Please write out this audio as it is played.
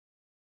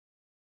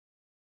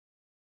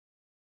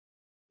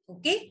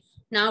Okay.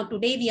 Now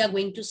today we are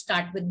going to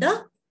start with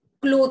the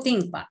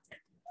clothing part.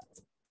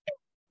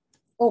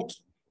 Okay.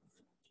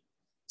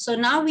 So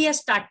now we are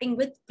starting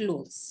with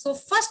clothes. So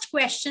first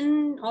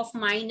question of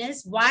mine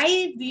is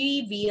why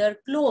we wear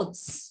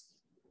clothes?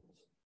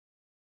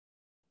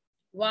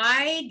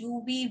 Why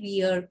do we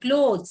wear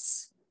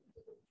clothes?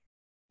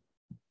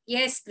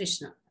 Yes,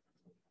 Krishna.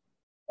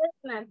 Yes,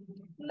 ma'am.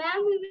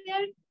 Ma'am, we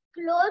wear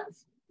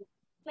clothes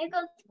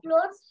because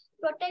clothes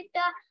protect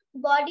the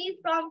body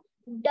from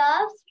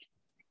dust,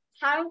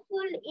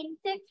 harmful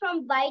insects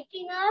from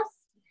biting us,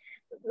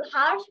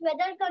 harsh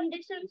weather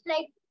conditions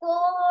like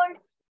cold,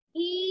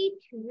 heat,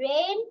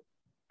 rain,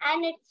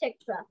 and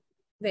etc.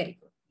 Very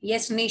good.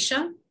 Yes,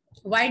 Nisha.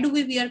 Why do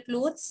we wear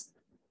clothes?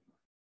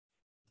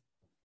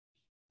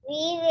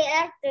 We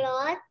wear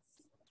clothes.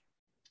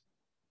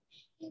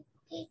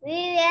 We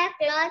wear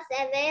clothes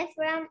away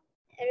from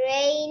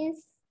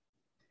rains,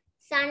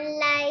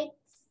 sunlight.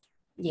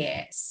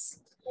 Yes.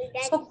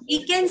 So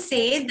we can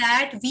say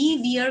that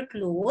we wear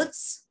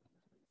clothes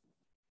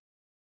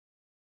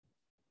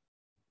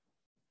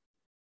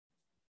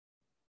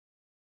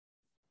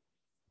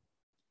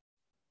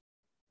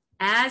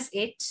as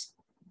it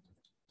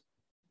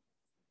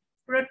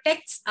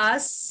protects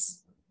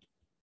us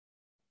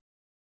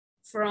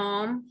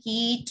from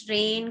heat,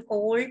 rain,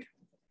 cold,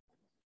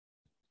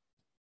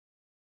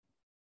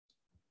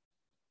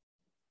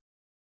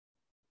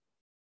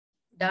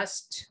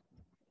 dust.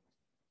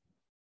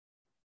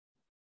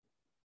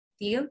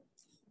 Clear?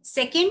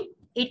 Second,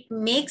 it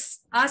makes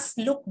us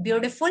look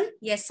beautiful.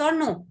 Yes or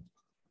no?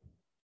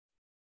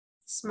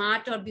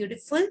 Smart or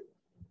beautiful?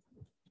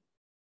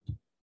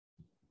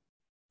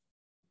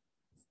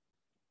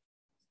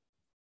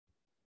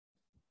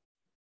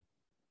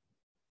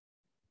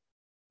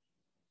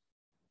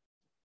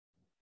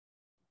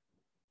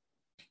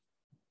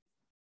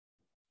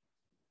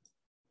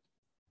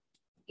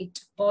 It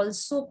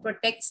also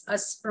protects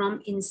us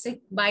from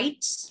insect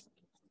bites.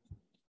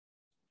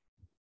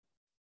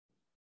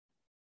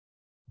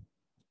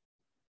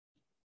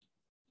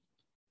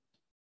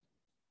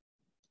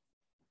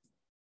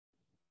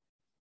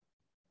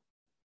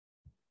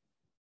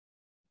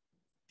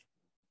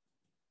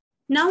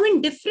 Now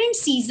in different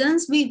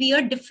seasons, we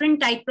wear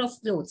different type of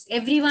clothes.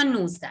 Everyone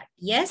knows that.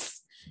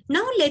 Yes.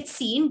 Now let's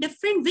see in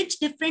which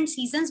different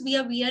seasons we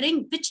are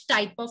wearing which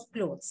type of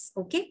clothes.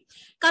 Okay.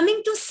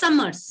 Coming to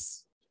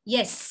summers.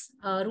 Yes.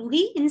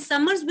 Ruhi, in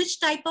summers, which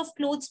type of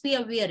clothes we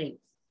are wearing?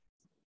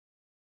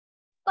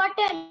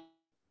 Cotton.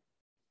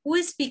 Who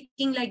is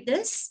speaking like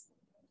this?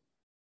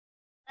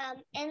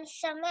 In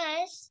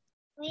summers,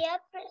 we are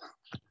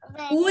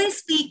Who is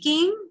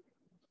speaking?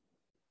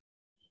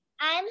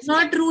 I am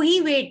Not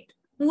Ruhi, wait.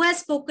 Who has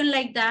spoken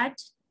like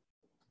that?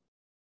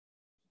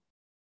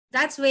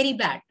 That's very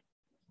bad.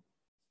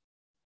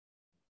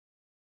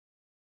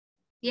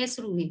 Yes,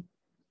 Ruhi.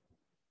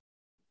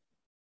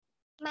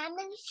 Ma'am,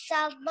 in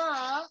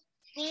summer,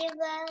 we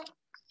wear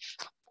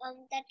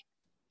that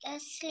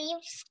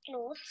sleeves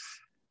clothes.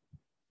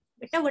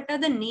 Beta, what are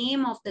the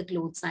name of the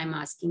clothes I'm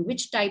asking?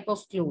 Which type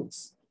of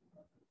clothes?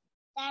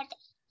 That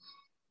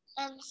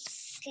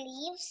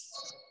sleeves.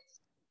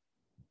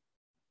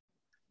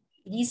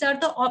 These are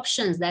the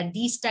options that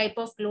these type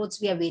of clothes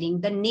we are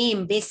wearing. The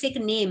name, basic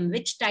name,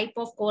 which type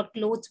of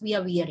clothes we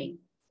are wearing?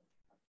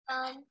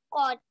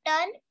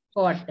 Cotton.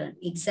 Cotton,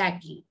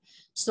 exactly.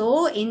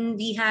 So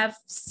we have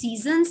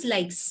seasons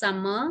like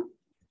summer,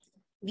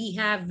 we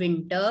have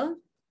winter,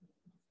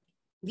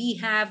 we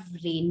have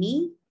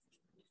rainy.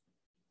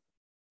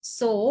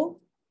 So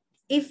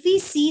if we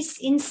see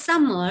in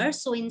summer,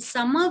 so in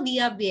summer we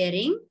are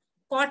wearing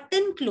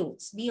cotton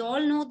clothes. We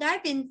all know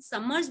that in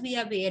summers we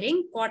are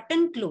wearing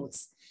cotton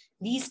clothes.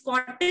 These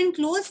cotton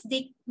clothes,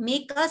 they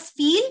make us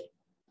feel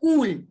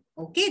cool.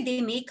 Okay,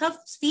 they make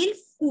us feel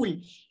cool.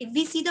 If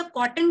we see the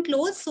cotton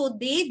clothes, so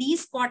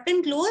these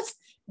cotton clothes,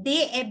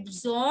 they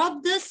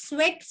absorb the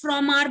sweat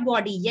from our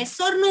body. Yes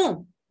or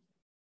no?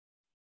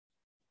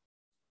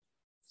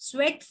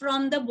 Sweat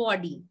from the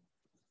body.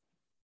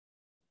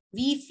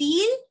 We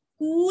feel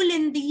cool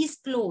in these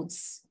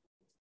clothes.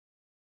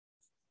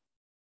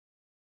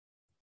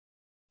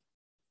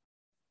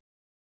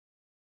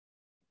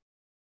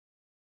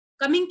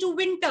 Coming to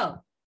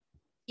winter.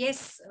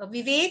 Yes,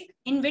 Vivek,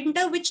 in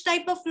winter, which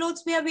type of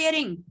clothes we are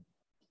wearing?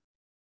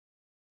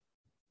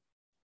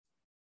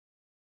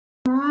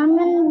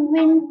 In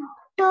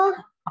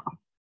winter,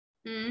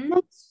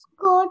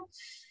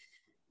 coats.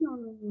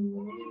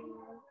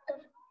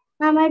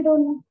 Ma'am, I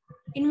don't know.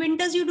 In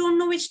winters, you don't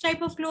know which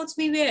type of clothes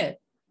we wear.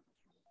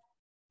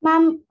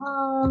 Ma'am,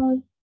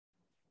 ma'am,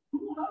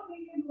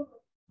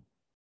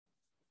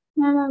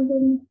 I don't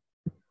know.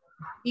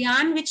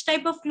 Jan, which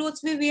type of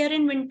clothes we wear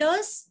in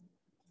winters?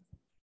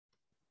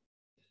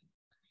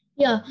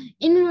 Yeah,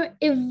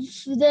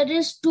 if there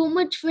is too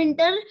much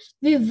winter,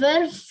 we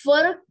wear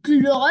fur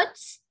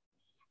clothes,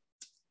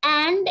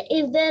 and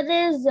if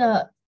there is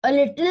a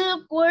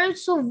little cold,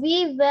 so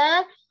we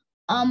wear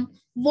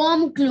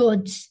warm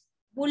clothes.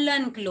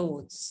 Woolen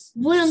clothes.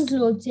 Woolen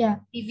clothes, yeah.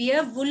 We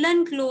wear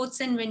woolen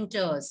clothes in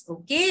winters,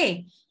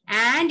 okay?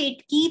 And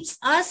it keeps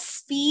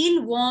us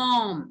feel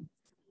warm.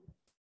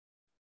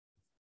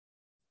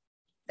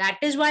 That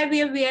is why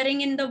we are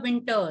wearing in the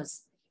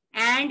winters.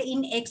 And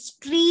in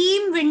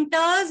extreme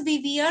winters,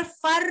 we wear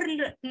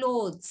fur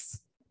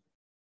clothes.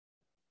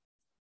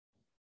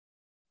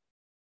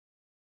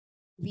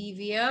 We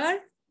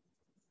wear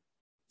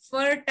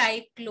fur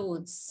type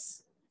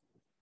clothes.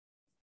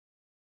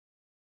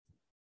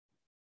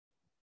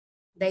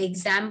 The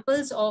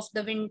examples of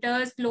the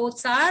winter's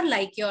clothes are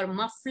like your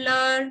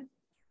muffler,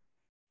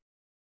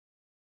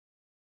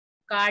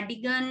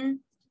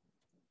 cardigan.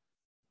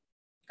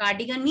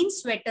 Cardigan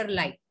means sweater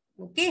like,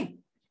 okay?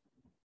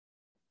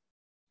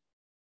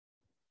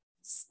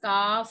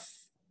 Scarf,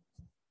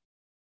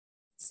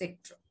 etc.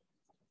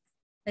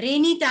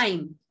 Rainy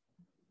time.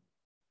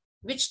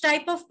 Which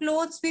type of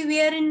clothes we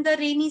wear in the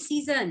rainy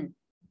season?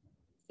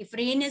 If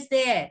rain is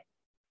there.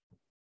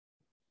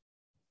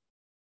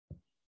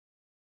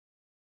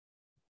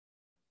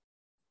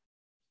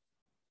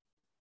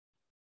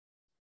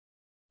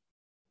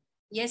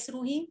 Yes,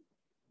 Ruhi?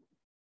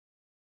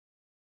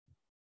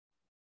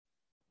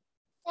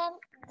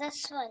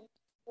 This one.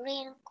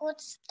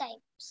 Raincoats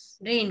types.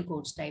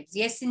 Raincoats types.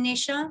 Yes,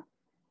 Inesha?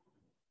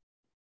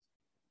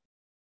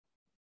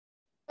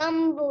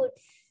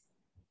 Gumboots.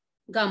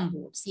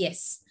 Gumboots,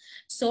 yes.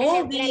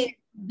 So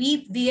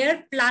we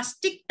wear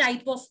plastic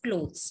type of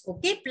clothes,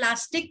 okay?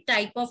 Plastic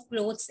type of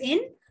clothes in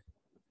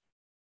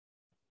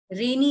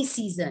rainy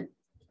season.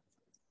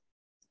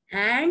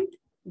 And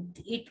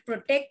it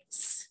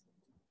protects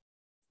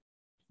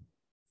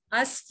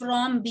us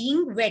from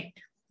being wet.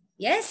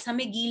 Yes,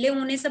 हमें गीले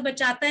होने से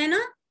बचाता है ना?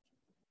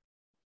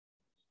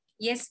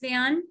 Yes,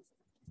 Veyan?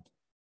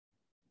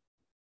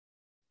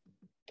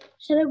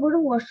 Should I go to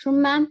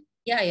washroom, ma'am?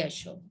 Yeah,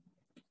 sure.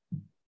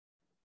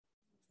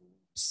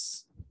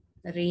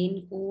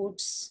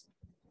 Raincoats,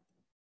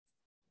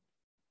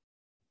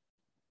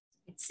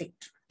 etc.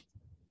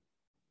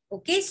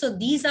 Okay, so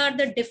these are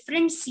the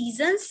different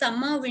seasons,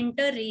 summer,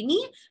 winter,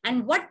 rainy,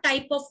 and what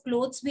type of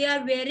clothes we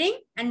are wearing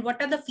and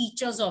what are the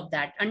features of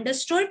that.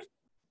 Understood?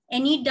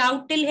 Any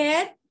doubt till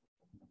here?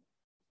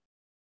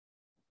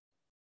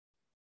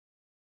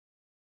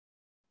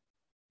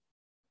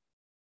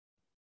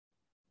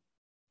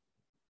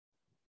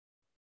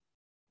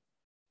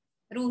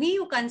 Ruhi,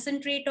 you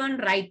concentrate on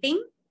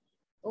writing.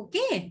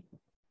 Okay.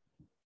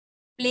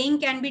 Playing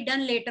can be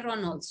done later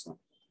on also.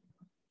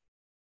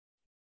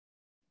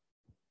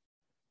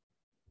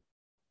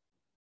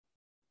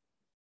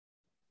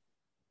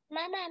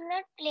 Ma'am, I'm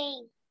not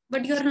playing.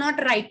 But you're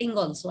not writing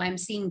also. I'm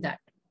seeing that.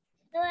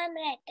 No, I'm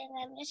writing.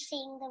 I'm just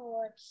saying the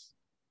words.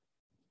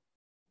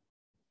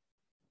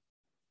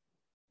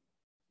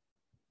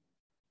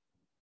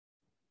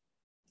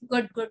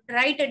 Good, good.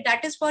 Write it.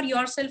 That is for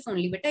yourself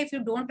only. But if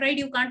you don't write,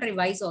 you can't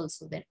revise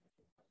also then.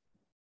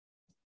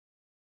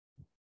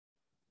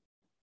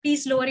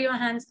 Please lower your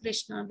hands,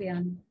 Krishna,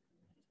 Byan.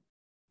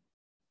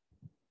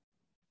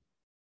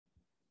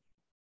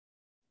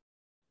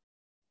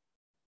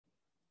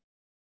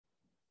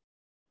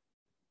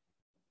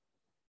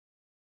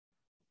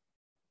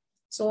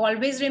 So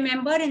always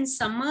remember, in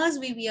summers,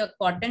 we wear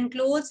cotton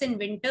clothes. In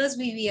winters,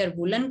 we wear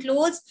woolen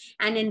clothes.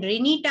 And in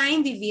rainy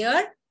time, we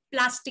wear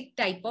plastic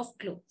type of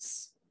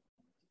clothes.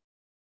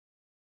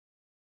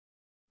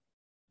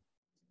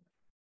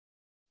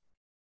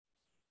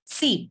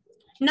 See,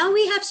 now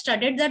we have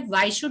studied that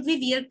why should we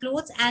wear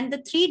clothes and the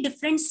 3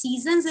 different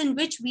seasons in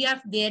which we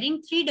are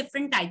wearing 3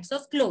 different types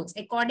of clothes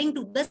according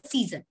to the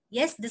season.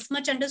 Yes, this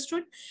much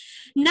understood.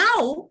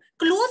 Now,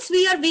 clothes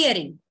we are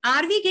wearing,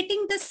 are we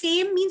getting the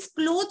same means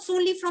clothes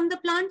only from the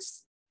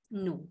plants?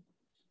 No,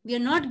 we are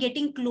not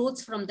getting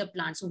clothes from the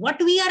plants.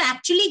 What we are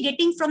actually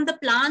getting from the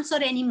plants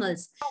or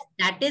animals,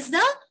 that is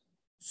the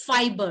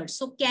fibers.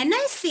 So can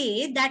I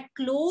say that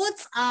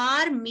clothes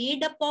are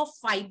made up of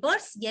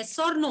fibers? Yes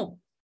or no?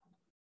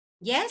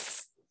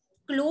 Yes,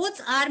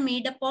 clothes are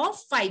made up of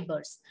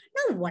fibers.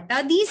 Now, what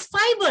are these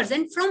fibers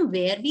and from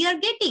where we are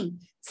getting?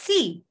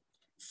 See,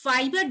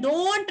 fiber,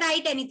 don't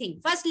write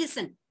anything. First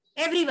listen,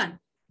 everyone.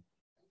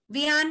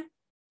 Vian,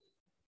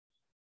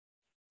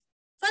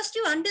 first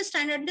you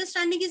understand.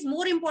 Understanding is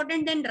more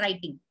important than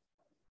writing.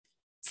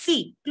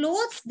 See,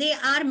 clothes, they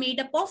are made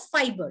up of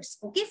fibers.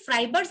 Okay,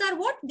 fibers are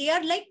what? They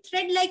are like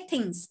thread-like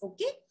things.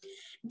 Okay,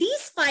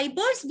 these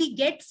fibers we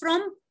get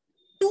from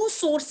 2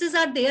 sources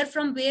are there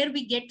from where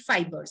we get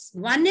fibers.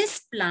 One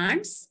is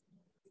plants,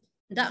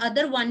 the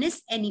other one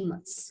is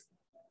animals.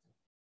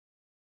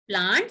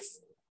 Plants,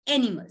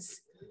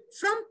 animals.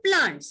 From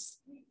plants,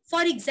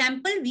 for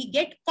example, we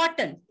get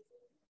cotton.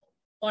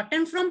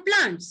 Cotton from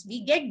plants,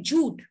 we get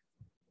jute.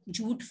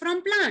 Jute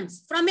from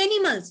plants. From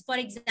animals, for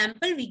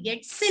example, we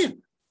get silk.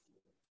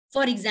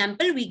 For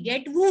example, we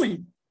get wool.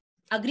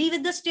 Agree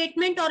with the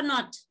statement or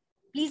not?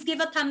 Please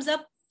give a thumbs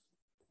up.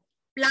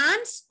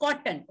 Plants,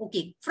 cotton.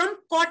 Okay. From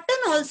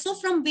cotton also,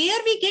 from where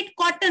we get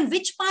cotton?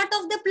 Which part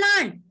of the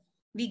plant?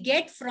 We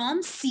get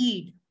from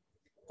seed.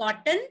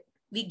 Cotton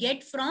we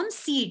get from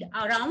seed.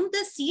 Around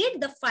the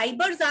seed, the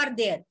fibers are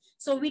there.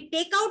 So we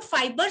take out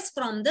fibers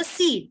from the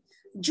seed.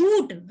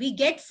 Jute, we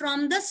get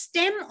from the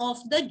stem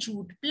of the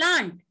jute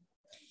plant.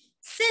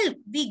 Silk,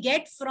 we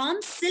get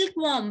from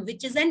silkworm,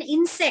 which is an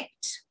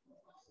insect.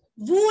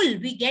 Wool,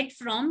 we get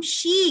from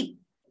sheep.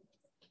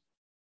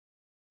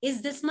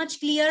 Is this much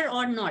clear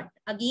or not?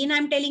 Again,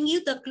 I'm telling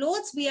you, the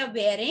clothes we are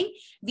wearing,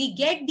 we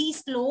get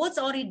these clothes,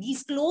 or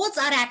these clothes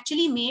are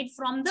actually made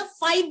from the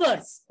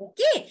fibers.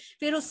 Okay.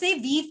 फिर उसे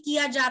weave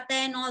किया जाता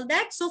है and all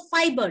that. So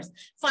fibers.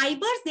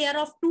 Fibers, they are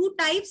of two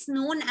types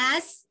known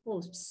as,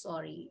 oh,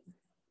 sorry.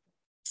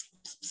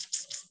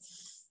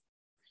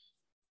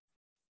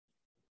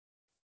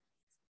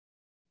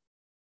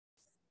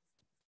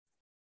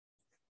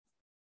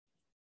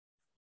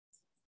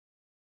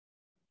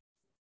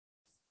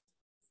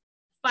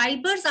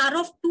 Fibers are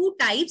of two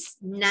types,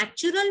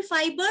 natural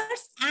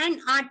fibers and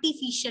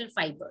artificial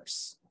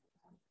fibers.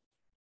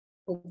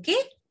 Okay,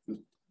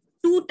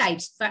 two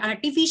types,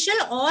 artificial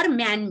or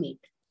man-made.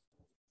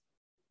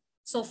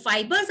 So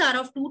fibers are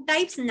of two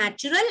types,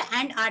 natural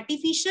and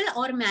artificial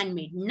or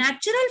man-made.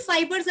 Natural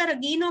fibers are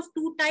again of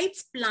two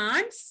types,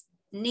 plants,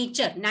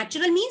 nature.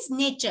 Natural means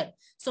nature.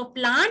 So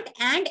plant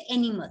and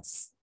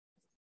animals.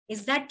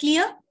 Is that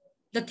clear?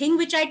 The thing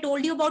which I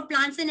told you about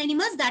plants and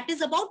animals, that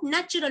is about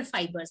natural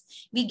fibers.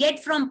 We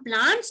get from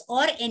plants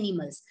or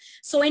animals.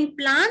 So in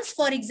plants,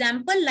 for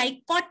example,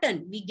 like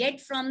cotton, we get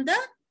from the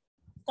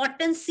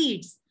cotton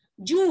seeds.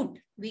 Jute,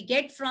 we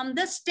get from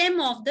the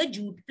stem of the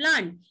jute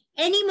plant.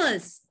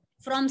 Animals,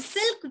 from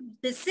silk,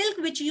 the silk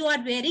which you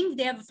are wearing,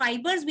 their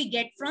fibers we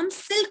get from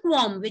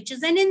silkworm, which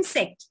is an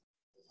insect.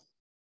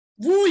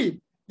 Wool,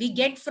 we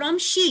get from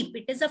sheep.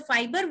 It is a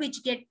fiber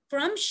which get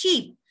from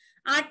sheep.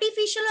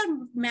 Artificial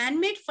or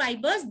man-made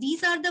fibers,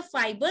 these are the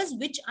fibers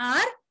which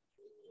are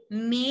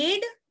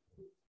made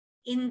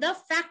in the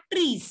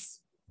factories,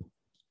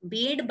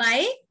 made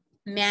by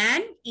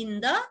man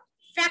in the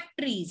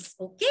factories.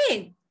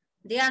 Okay,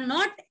 they are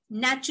not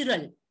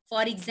natural.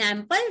 For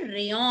example,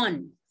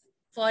 rayon.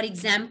 For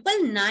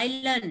example,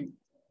 nylon.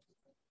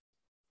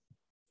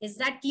 Is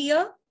that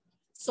clear?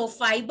 So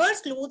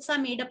fibers, clothes are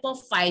made up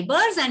of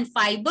fibers, and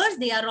fibers,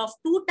 they are of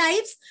two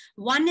types.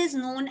 One is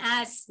known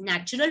as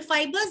natural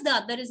fibers. The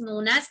other is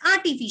known as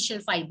artificial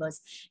fibers.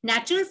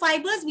 Natural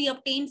fibers we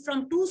obtain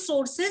from two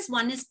sources.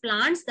 One is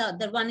plants, the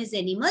other one is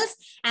animals.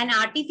 And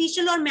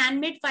artificial or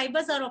man-made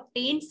fibers are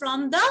obtained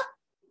from the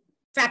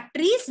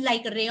factories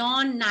like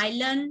rayon,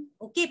 nylon,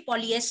 okay,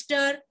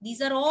 polyester.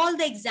 These are all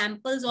the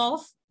examples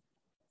of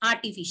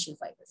artificial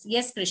fibers.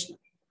 Yes, Krishna.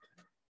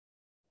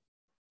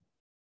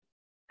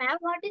 Ma'am,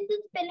 what is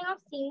the spelling of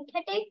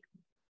synthetic?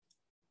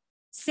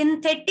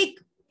 Synthetic,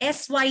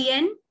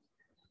 S-Y-N.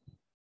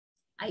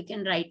 I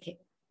can write here.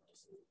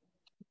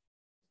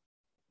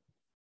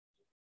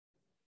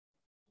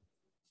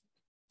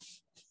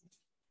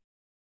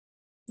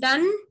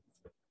 Done?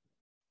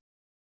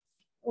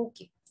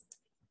 Okay.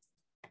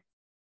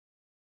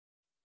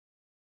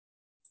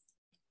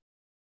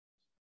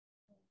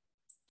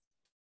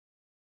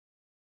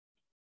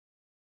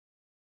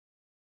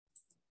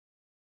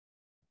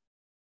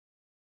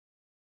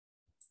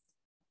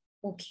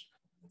 Okay,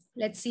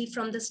 let's see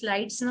from the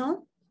slides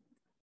now.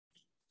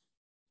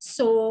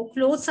 So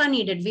clothes are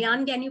needed.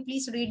 Vian, can you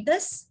please read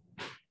this?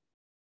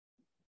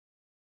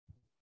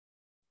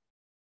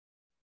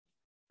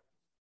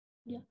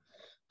 Yeah.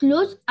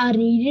 Clothes are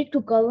needed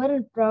to cover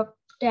and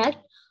protect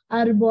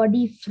our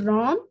body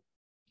from,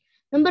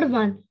 number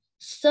 1,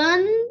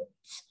 sun's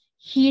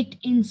heat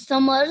in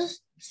summers.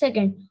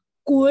 2nd,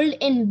 cold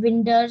in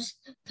winters.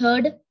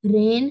 3rd,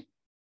 rain.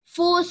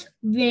 4th,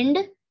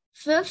 wind.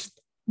 5th,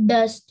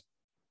 dust.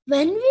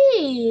 When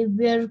we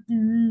wear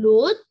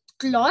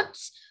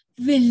clothes,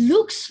 we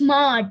look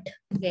smart.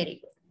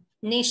 Very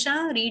good.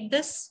 Nesha, read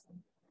this.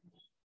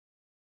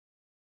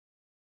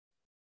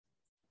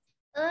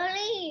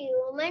 Early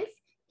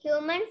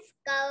humans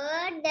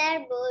covered their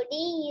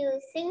body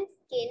using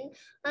skin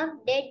of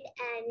dead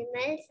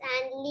animals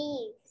and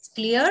leaves. It's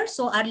clear.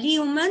 So early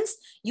humans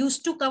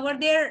used to cover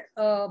their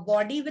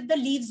body with the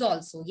leaves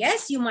also.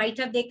 Yes, you might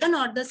have taken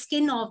or the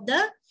skin of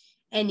the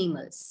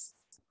animals.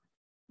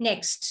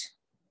 Next.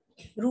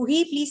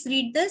 Ruhi, please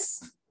read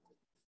this.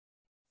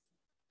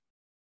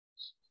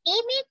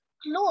 They make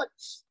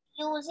clothes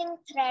using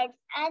threads,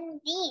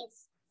 and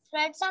these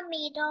threads are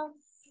made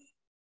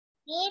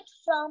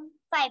from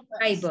fibers.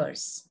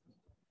 Fibers.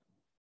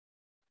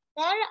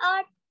 There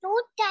are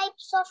two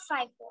types of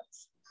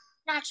fibers.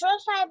 Natural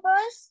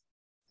fibers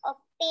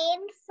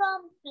obtained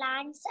from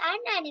plants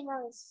and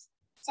animals.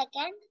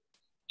 Second,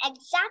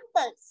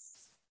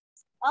 examples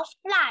of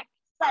plant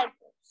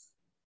fibers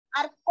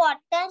are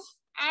cotton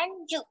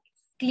and jute.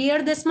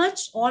 Clear this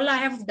much? All I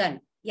have done.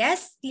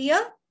 Yes,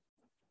 clear?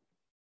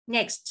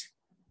 Next.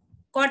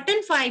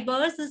 Cotton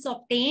fibers is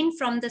obtained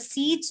from the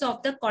seeds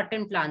of the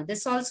cotton plant.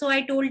 This also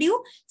I told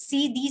you.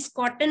 See, these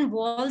cotton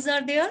balls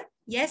are there.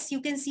 Yes, you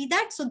can see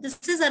that. So this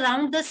is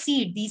around the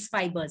seed, these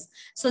fibers.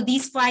 So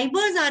these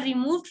fibers are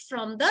removed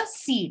from the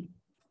seed.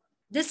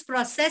 This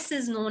process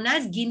is known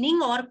as ginning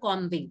or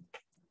combing.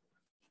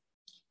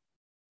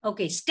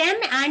 Okay, stem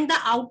and the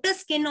outer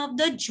skin of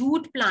the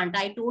jute plant.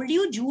 I told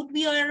you jute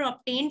we are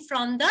obtained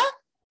from the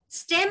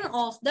stem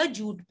of the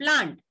jute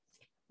plant.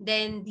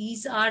 Then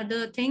these are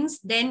the things.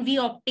 Then we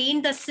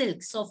obtain the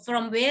silk. So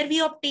from where we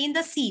obtain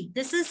the seed?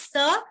 This is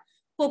the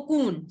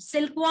cocoon.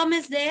 Silkworm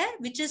is there,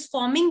 which is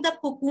forming the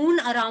cocoon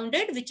around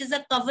it, which is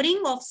a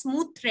covering of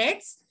smooth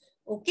threads.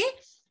 Okay.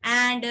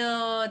 And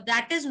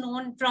that is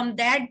known from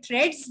that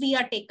threads we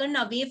are taken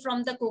away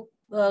from the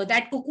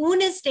that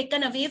cocoon is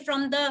taken away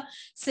from the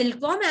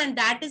silkworm, and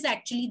that is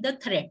actually the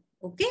thread.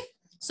 Okay.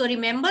 So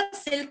remember,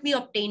 silk we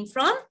obtain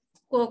from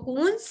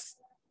cocoons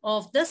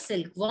of the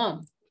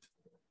silkworm.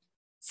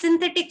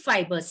 Synthetic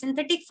fibers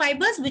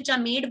which are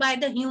made by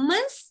the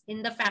humans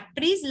in the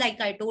factories,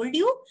 like I told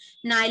you,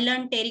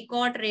 nylon,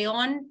 terracotta,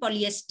 rayon,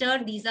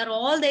 polyester. These are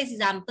all the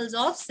examples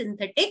of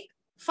synthetic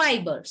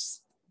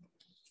fibers.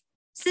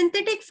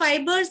 Synthetic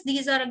fibers,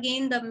 these are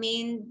again the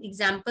main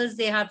examples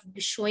they have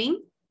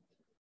showing.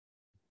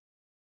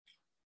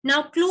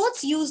 Now,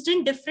 clothes used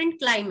in different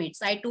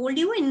climates. I told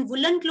you in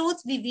woolen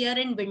clothes we wear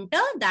in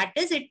winter. That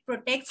is, it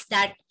protects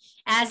that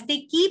as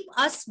they keep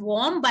us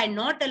warm by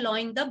not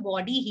allowing the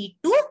body heat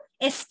to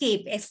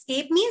escape.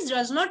 Escape means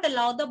does not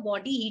allow the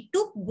body heat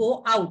to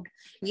go out.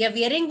 We are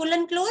wearing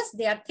woolen clothes.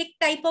 They are thick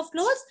type of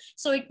clothes.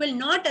 So it will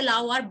not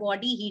allow our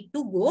body heat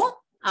to go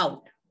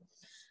out.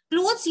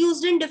 Clothes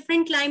used in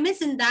different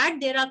climates, in that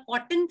there are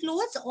cotton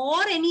clothes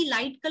or any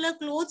light color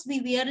clothes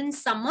we wear in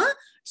summer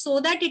so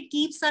that it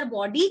keeps our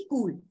body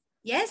cool.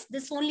 Yes,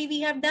 this only we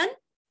have done.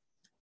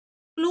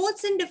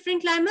 Clothes in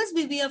different climates,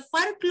 we wear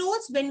fur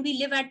clothes when we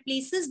live at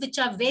places which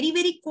are very,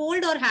 very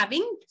cold or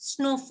having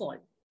snowfall.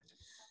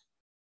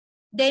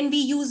 Then we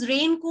use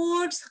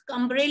raincoats,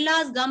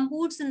 umbrellas,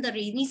 gumboots in the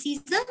rainy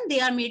season. They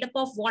are made up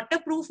of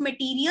waterproof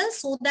materials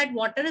so that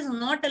water is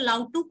not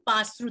allowed to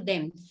pass through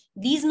them.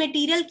 These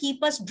materials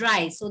keep us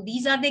dry. So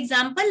these are the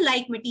example,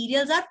 like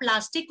materials are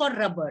plastic or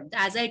rubber.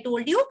 As I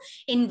told you,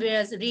 in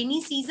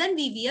rainy season,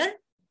 we wear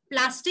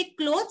plastic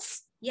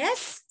clothes.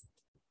 Yes.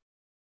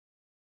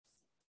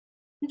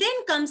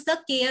 Then comes the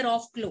care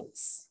of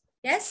clothes.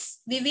 Yes.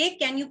 Vivek,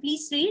 can you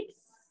please read?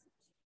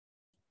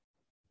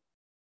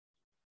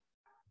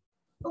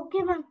 Okay,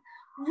 ma'am.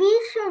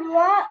 We should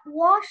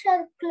wash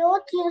our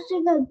clothes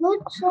using a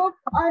good soap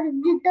or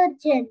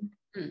detergent.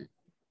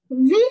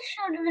 We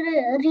should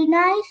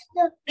rinse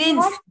the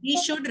rinse. We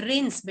should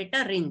rinse.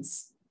 Better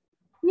rinse.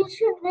 We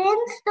should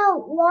rinse the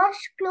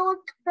wash cloth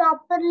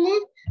properly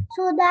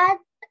so that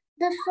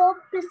the soap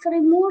is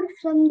removed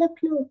from the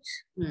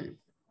clothes.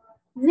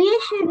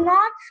 We should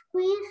not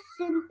squeeze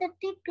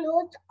synthetic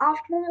clothes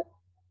after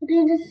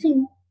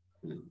rinsing.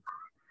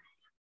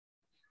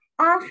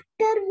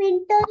 After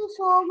winter is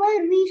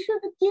over, we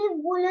should keep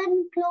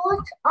woolen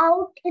clothes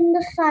out in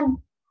the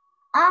sun.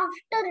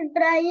 After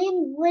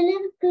drying,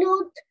 woolen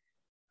clothes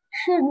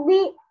should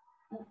be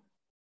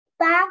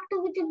packed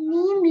with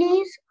neem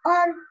leaves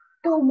or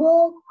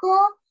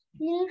tobacco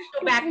leaves.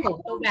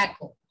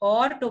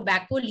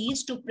 Tobacco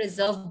leaves to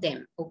preserve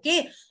them.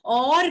 Okay.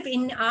 Or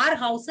in our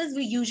houses,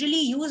 we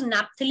usually use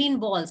naphthalene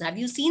balls. Have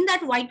you seen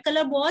that white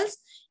color balls?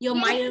 Your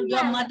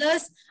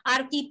mothers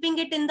are keeping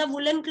it in the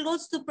woolen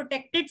clothes to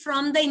protect it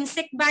from the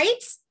insect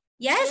bites.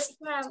 Yes.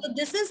 So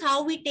this is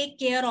how we take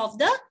care of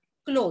the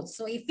clothes.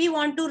 So if we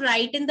want to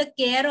write in the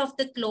care of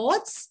the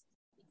clothes.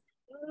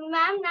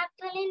 Ma'am,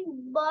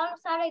 naphthalene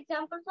balls are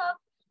examples of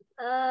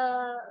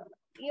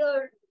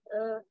your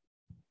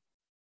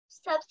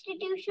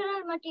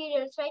substitutional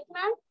materials, right,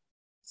 ma'am?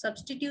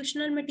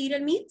 Substitutional material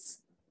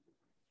means?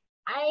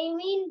 I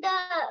mean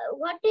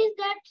what is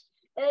that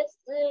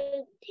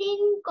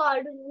thing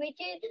called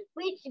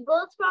which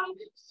goes from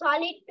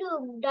solid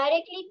to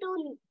directly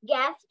to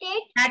gas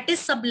state? That is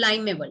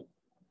sublimable.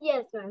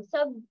 Yes, ma'am.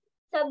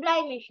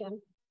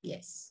 Sublimation.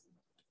 Yes.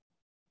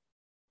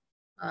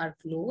 Our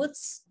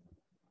clothes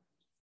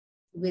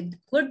with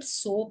good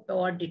soap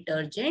or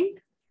detergent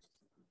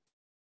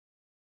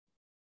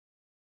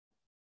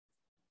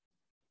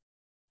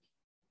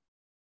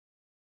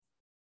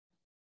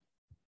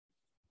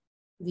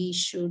we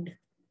should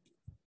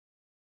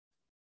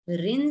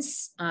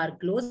rinse our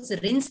clothes.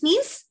 Rinse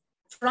means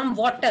from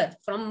water,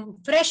 from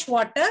fresh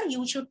water,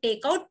 you should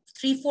take out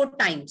 3-4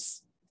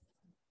 times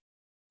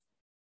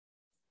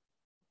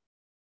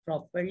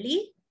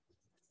properly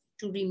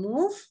to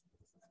remove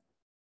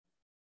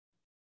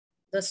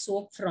the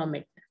soap from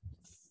it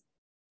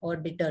or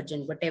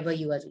detergent, whatever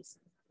you are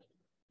using.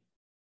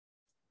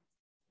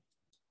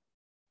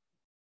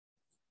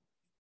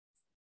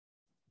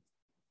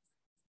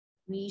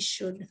 We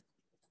should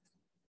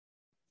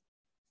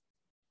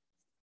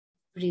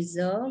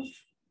preserve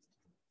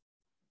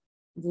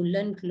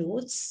woolen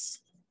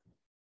clothes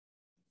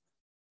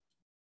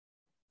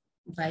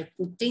by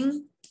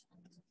putting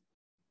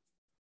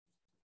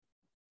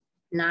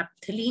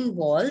naphthalene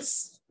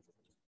balls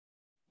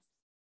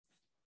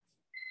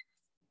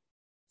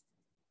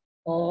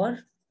or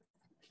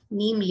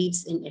neem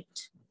leaves in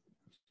it.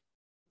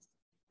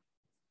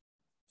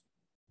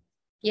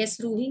 Yes,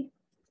 Ruhi?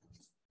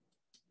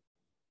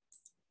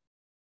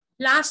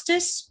 Last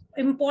is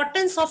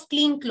importance of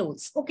clean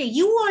clothes. Okay,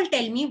 you all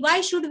tell me,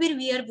 why should we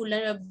wear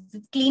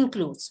clean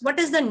clothes? What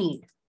is the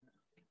need?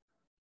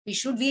 We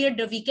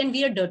can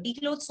wear dirty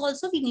clothes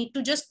also. We need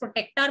to just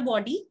protect our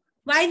body.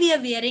 Why we are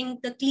wearing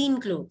the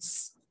clean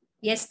clothes?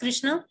 Yes,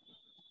 Krishna?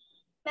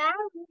 Ma'am,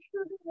 we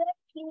should wear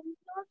clean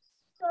clothes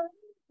so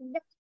the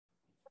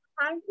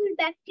harmful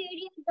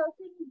bacteria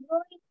doesn't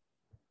grow in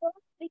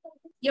clothes because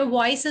Your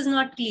voice is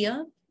not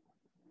clear.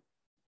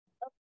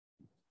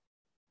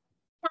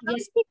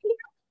 Yes.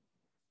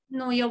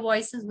 No, your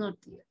voice is not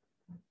clear.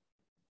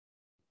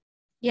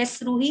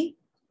 Yes, Ruhi?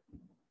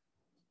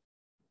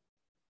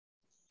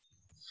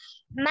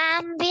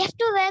 Ma'am, we have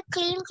to wear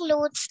clean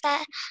clothes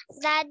that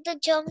the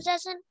germs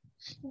doesn't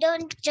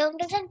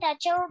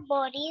touch our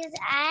bodies,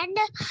 and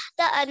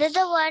the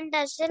another one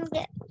doesn't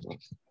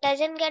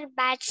get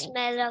bad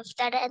smell of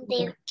that, and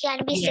they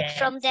can be sick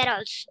from there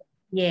also.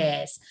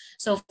 Yes.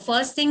 So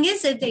first thing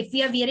is, if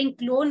we are wearing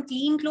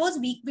clean clothes,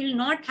 we will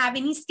not have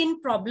any skin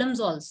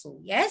problems also.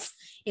 Yes.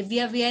 If we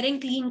are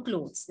wearing clean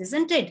clothes,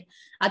 isn't it?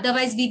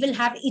 Otherwise, we will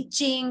have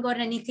itching or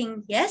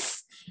anything.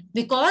 Yes.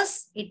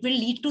 Because it will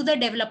lead to the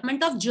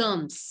development of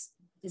germs.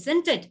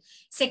 Isn't it?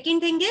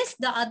 Second thing is,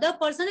 the other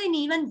person and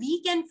even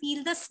we can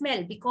feel the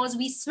smell because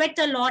we sweat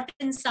a lot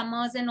in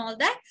summers and all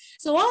that.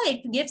 So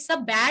it gives a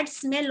bad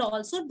smell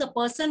also. The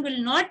person will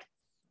not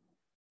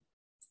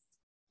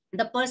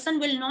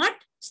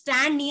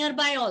stand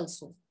nearby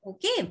also.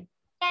 Okay.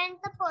 And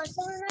the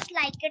person will not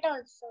like it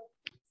also.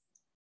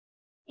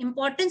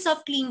 Importance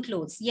of clean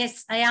clothes.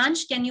 Yes,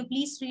 Ayansh, can you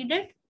please read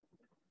it?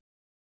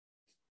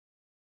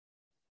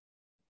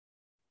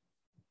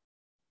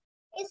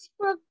 It's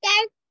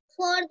protect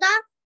for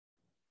the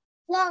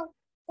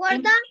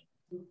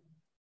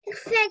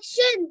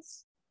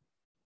infections.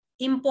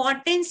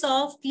 Importance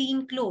of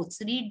clean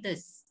clothes. Read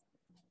this.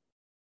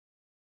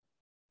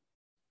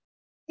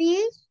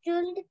 We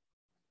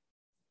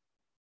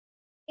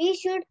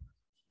should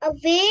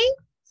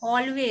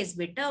always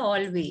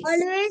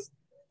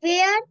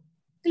wear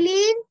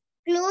clean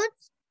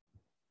clothes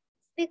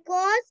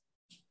because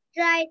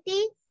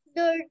dirty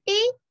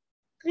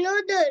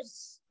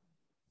clothes.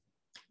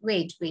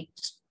 Wait.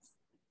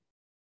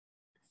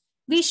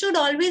 We should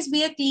always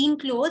wear clean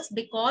clothes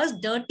because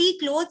dirty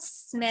clothes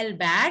smell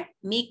bad,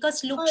 make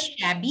us look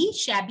shabby.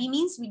 Shabby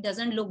means it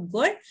doesn't look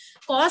good,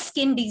 cause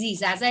skin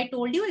disease. As I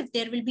told you, if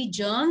there will be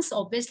germs,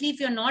 obviously if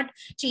you're not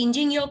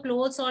changing your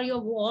clothes or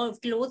your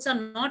clothes are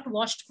not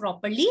washed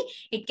properly,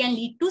 it can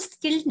lead to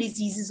skin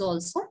diseases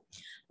also.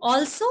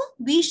 Also,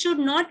 we should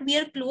not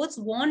wear clothes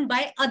worn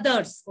by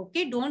others.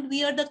 Okay, don't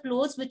wear the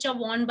clothes which are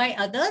worn by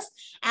others,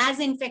 as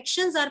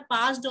infections are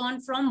passed on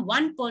from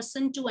one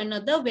person to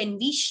another when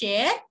we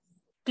share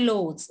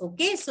clothes.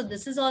 Okay, so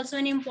this is also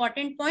an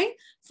important point.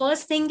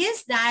 First thing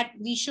is that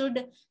we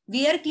should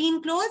wear clean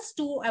clothes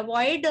to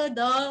avoid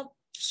the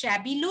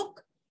shabby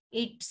look,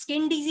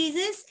 skin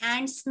diseases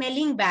and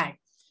smelling bad.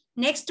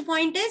 Next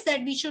point is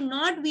that we should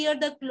not wear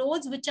the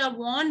clothes which are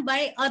worn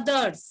by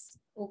others.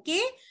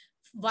 Okay,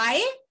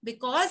 why?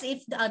 Because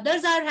if the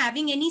others are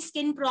having any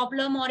skin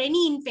problem or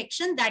any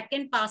infection, that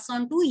can pass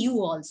on to you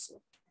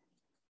also.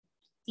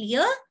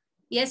 Clear?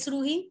 Yes,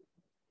 Ruhi?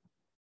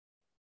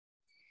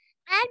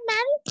 And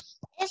ma'am,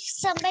 if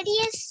somebody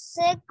is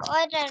sick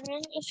or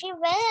if you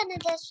wear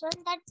another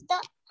one,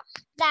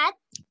 that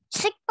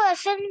sick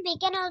person, we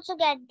can also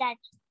get that.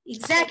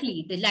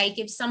 Exactly. Like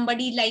if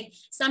somebody, like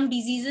some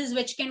diseases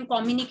which can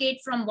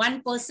communicate from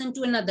one person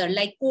to another,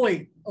 like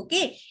cold.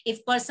 Okay.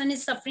 If person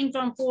is suffering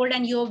from cold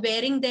and you're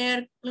wearing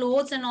their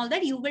clothes and all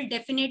that, you will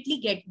definitely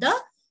get the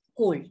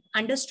cold.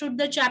 Understood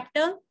the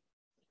chapter?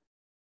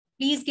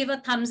 Please give a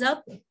thumbs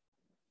up.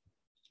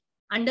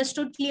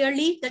 Understood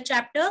clearly the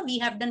chapter. We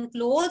have done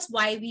clothes,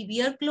 why we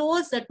wear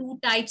clothes, the two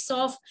types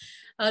of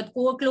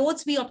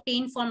clothes we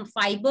obtain from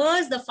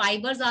fibers. The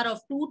fibers are of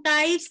two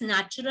types,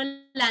 natural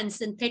and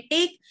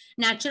synthetic.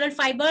 Natural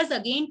fibers,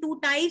 again two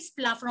types,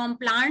 from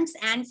plants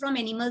and from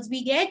animals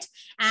we get.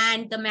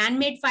 And the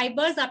man-made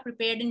fibers are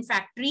prepared in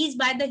factories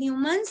by the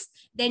humans.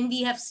 Then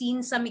we have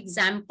seen some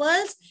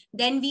examples.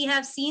 Then we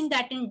have seen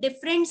that in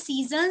different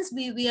seasons,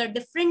 we wear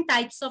different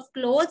types of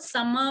clothes,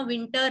 summer,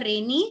 winter,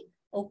 rainy.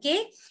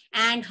 Okay,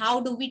 and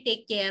how do we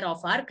take care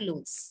of our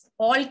clothes?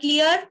 All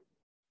clear?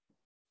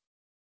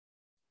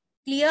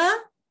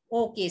 Clear?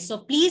 Okay, so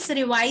please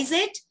revise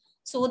it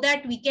so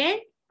that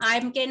I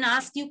can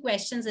ask you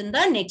questions in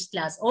the next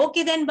class.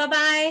 Okay then,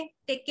 bye-bye.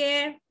 Take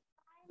care.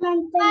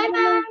 Bye,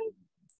 ma'am.